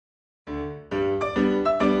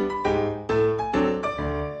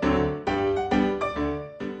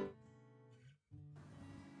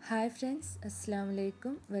Hi friends, Assalamu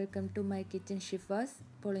alaikum. Welcome to my kitchen shifas.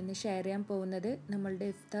 ഇപ്പോൾ ഇന്ന് share ചെയ്യാൻ പോകുന്നത് നമ്മളുടെ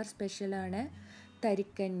ഇഫ്താർ സ്പെഷ്യലാണ്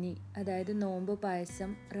തരിക്കഞ്ഞി. അതായത് നോമ്പ് പായസം,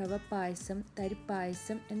 റവ പായസം,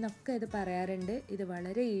 തരിപ്പായസം എന്നൊക്കെ ഇത് പറയാറുണ്ട്. ഇത്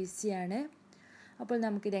വളരെ ഈസിയാണ്. അപ്പോൾ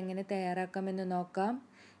നമുക്കിതെങ്ങനെ തയ്യാറാക്കാമെന്ന് നോക്കാം.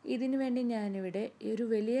 ഇതിനു വേണ്ടി ഞാനിവിടെ ഒരു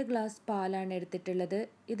വലിയ ഗ്ലാസ് പാലാണ് എടുത്തിട്ടുള്ളത്.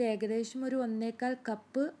 ഇത് ഏകദേശം ഒരു 1.25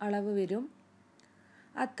 കപ്പ് അളവ് വരും.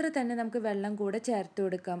 അത്ര തന്നെ നമുക്ക് വെള്ളം കൂടെ ചേർത്ത്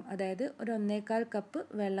കൊടുക്കാം. അതായത് ഒരു 1.25 കപ്പ്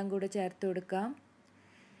വെള്ളം കൂടെ ചേർത്ത് കൊടുക്കാം.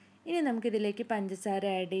 ഇനി നമുക്കിതിലേക്ക് പഞ്ചസാര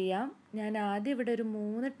ആഡ് ചെയ്യാം. ഞാൻ ആദ്യം ഇവിടെ ഒരു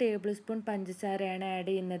 3 ടേബിൾ സ്പൂൺ പഞ്ചസാരയാണ് ആഡ്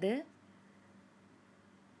ചെയ്യുന്നത്.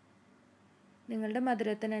 നിങ്ങളുടെ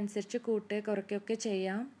മധുരത്തിനനുസരിച്ച് കൂട്ടുകയോ കുറയ്ക്കുകയൊക്കെ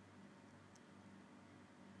ചെയ്യാം.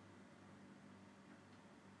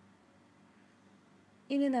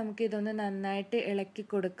 ഇനി നമുക്കിതൊന്ന് നന്നായിട്ട് ഇളക്കി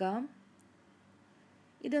കൊടുക്കാം.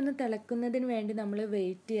 ഇതൊന്ന് തിളക്കുന്നതിന് വേണ്ടി നമ്മൾ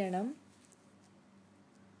വെയിറ്റ് ചെയ്യണം.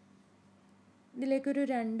 ഇതിലേക്കൊരു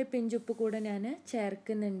 2 പിഞ്ച് ഉപ്പ് കൂടെ ഞാൻ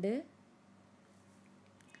ചേർക്കുന്നുണ്ട്.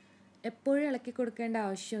 എപ്പോഴും ഇളക്കി കൊടുക്കേണ്ട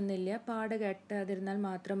ആവശ്യമൊന്നുമില്ല, പാട കെട്ടാതിരുന്നാൽ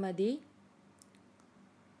മാത്രം മതി.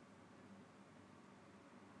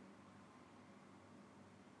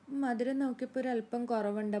 മധുരം നോക്കിയപ്പോൾ ഒരു അല്പം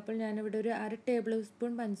കുറവുണ്ട്. അപ്പോൾ ഞാനിവിടെ ഒരു 1/2 ടേബിൾ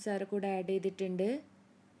സ്പൂൺ പഞ്ചസാര കൂടെ ആഡ് ചെയ്തിട്ടുണ്ട്.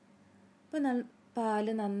 അപ്പോൾ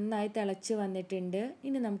പാല് നന്നായി തിളച്ച് വന്നിട്ടുണ്ട്.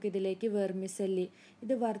 ഇനി നമുക്കിതിലേക്ക് വെർമിസെല്ലി,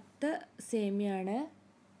 ഇത് വറുത്ത സേമിയാണ്.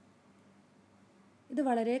 ഇത്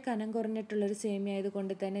വളരെ കനം കുറഞ്ഞിട്ടുള്ളൊരു സേമിയ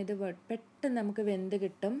ആയതുകൊണ്ട് തന്നെ ഇത് പെട്ടെന്ന് നമുക്ക് വെന്ത്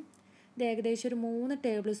കിട്ടും. ഇത് ഏകദേശം ഒരു 3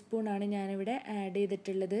 ടേബിൾ സ്പൂണാണ് ഞാനിവിടെ ആഡ്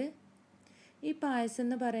ചെയ്തിട്ടുള്ളത്. ഈ പായസം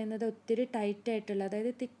എന്ന് പറയുന്നത് ഒത്തിരി ടൈറ്റായിട്ടുള്ള,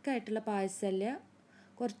 അതായത് തിക്കായിട്ടുള്ള പായസമല്ല,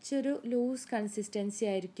 കുറച്ചൊരു ലൂസ് കൺസിസ്റ്റൻസി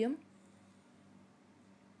ആയിരിക്കും.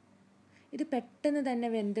 ഇത് പെട്ടെന്ന് തന്നെ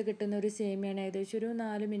വെന്ത് കിട്ടുന്ന ഒരു സേമിയാണ്. ഏകദേശം ഒരു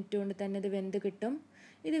 4 മിനിറ്റ് കൊണ്ട് തന്നെ ഇത് വെന്ത് കിട്ടും.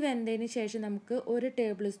 ഇത് വെന്തതിന് ശേഷം നമുക്ക് 1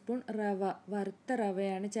 ടേബിൾ സ്പൂൺ റവ, വറുത്ത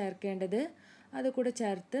റവയാണ് ചേർക്കേണ്ടത്. അതുകൂടെ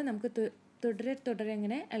ചേർത്ത് നമുക്ക് തുടരെ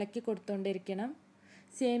ഇങ്ങനെ ഇളക്കി കൊടുത്തുകൊണ്ടേയിരിക്കണം.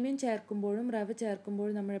 സേമിയം ചേർക്കുമ്പോഴും റവ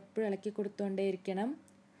ചേർക്കുമ്പോഴും നമ്മൾ എപ്പോഴും ഇളക്കി കൊടുത്തുകൊണ്ടേയിരിക്കണം.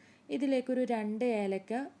 ഇതിലേക്കൊരു 2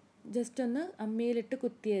 ഏലക്ക ജസ്റ്റ് ഒന്ന് അമ്മിയിലിട്ട്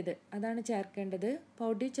കുത്തിയത്, അതാണ് ചേർക്കേണ്ടത്.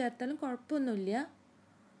 പൗഡർ ചേർത്താലും കുഴപ്പമൊന്നുമില്ല.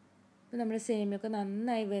 ഇപ്പോൾ നമ്മുടെ സേമിയൊക്കെ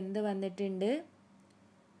നന്നായി വെന്ത് വന്നിട്ടുണ്ട്.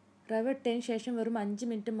 റവ ഇട്ടതിന് ശേഷം വെറും 5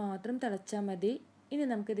 മിനിറ്റ് മാത്രം തിളച്ചാൽ മതി. ഇനി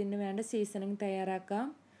നമുക്കിതിന് വേണ്ട സീസണിങ് തയ്യാറാക്കാം.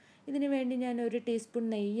 ഇതിനു വേണ്ടി ഞാൻ 1 ടീസ്പൂൺ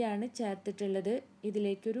നെയ്യാണ് ചേർത്തിട്ടുള്ളത്.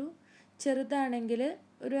 ഇതിലേക്കൊരു ചെറുതാണെങ്കിൽ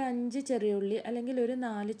ഒരു 5 ചെറിയ ഉള്ളി അല്ലെങ്കിൽ ഒരു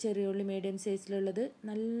 4 ചെറിയ ഉള്ളി മീഡിയം സൈസിലുള്ളത്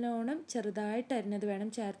നല്ലോണം ചെറുതായിട്ട് അരിഞ്ഞത് വേണം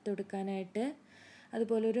ചേർത്ത് കൊടുക്കാനായിട്ട്.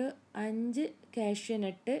 അതുപോലെ ഒരു 5 കാഷ്യൂ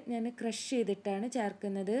നട്ട് ഞാൻ ക്രഷ് ചെയ്തിട്ടാണ്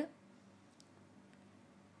ചേർക്കുന്നത്.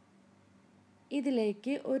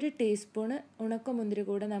 ഇതിലേക്ക് 1 ടീസ്പൂണ് ഉണക്കമുന്തിരി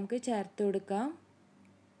കൂടെ നമുക്ക് ചേർത്ത് കൊടുക്കാം.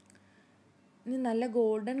 ഇനി നല്ല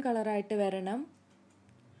ഗോൾഡൻ കളറായിട്ട് വരണം.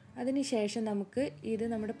 അതിനുശേഷം നമുക്ക് ഇത്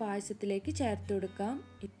നമ്മുടെ പായസത്തിലേക്ക് ചേർത്ത് കൊടുക്കാം.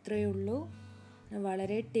 ഇത്രയേ ഉള്ളൂ.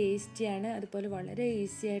 വളരെ ടേസ്റ്റിയാണ്, അതുപോലെ വളരെ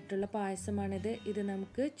ഈസി ആയിട്ടുള്ള പായസമാണിത്. ഇത്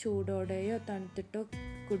നമുക്ക് ചൂടോടെയോ തണുത്തിട്ടോ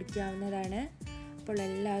കുടിക്കാവുന്നതാണ്. അപ്പോൾ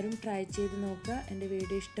എല്ലാവരും ട്രൈ ചെയ്ത് നോക്കുക. എൻ്റെ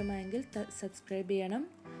വീഡിയോ ഇഷ്ടമായെങ്കിൽ സബ്സ്ക്രൈബ് ചെയ്യണം,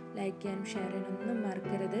 ലൈക്ക് ചെയ്യാനും ഷെയർ ചെയ്യാനൊന്നും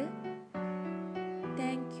മറക്കരുത്.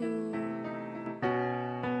 Thank you.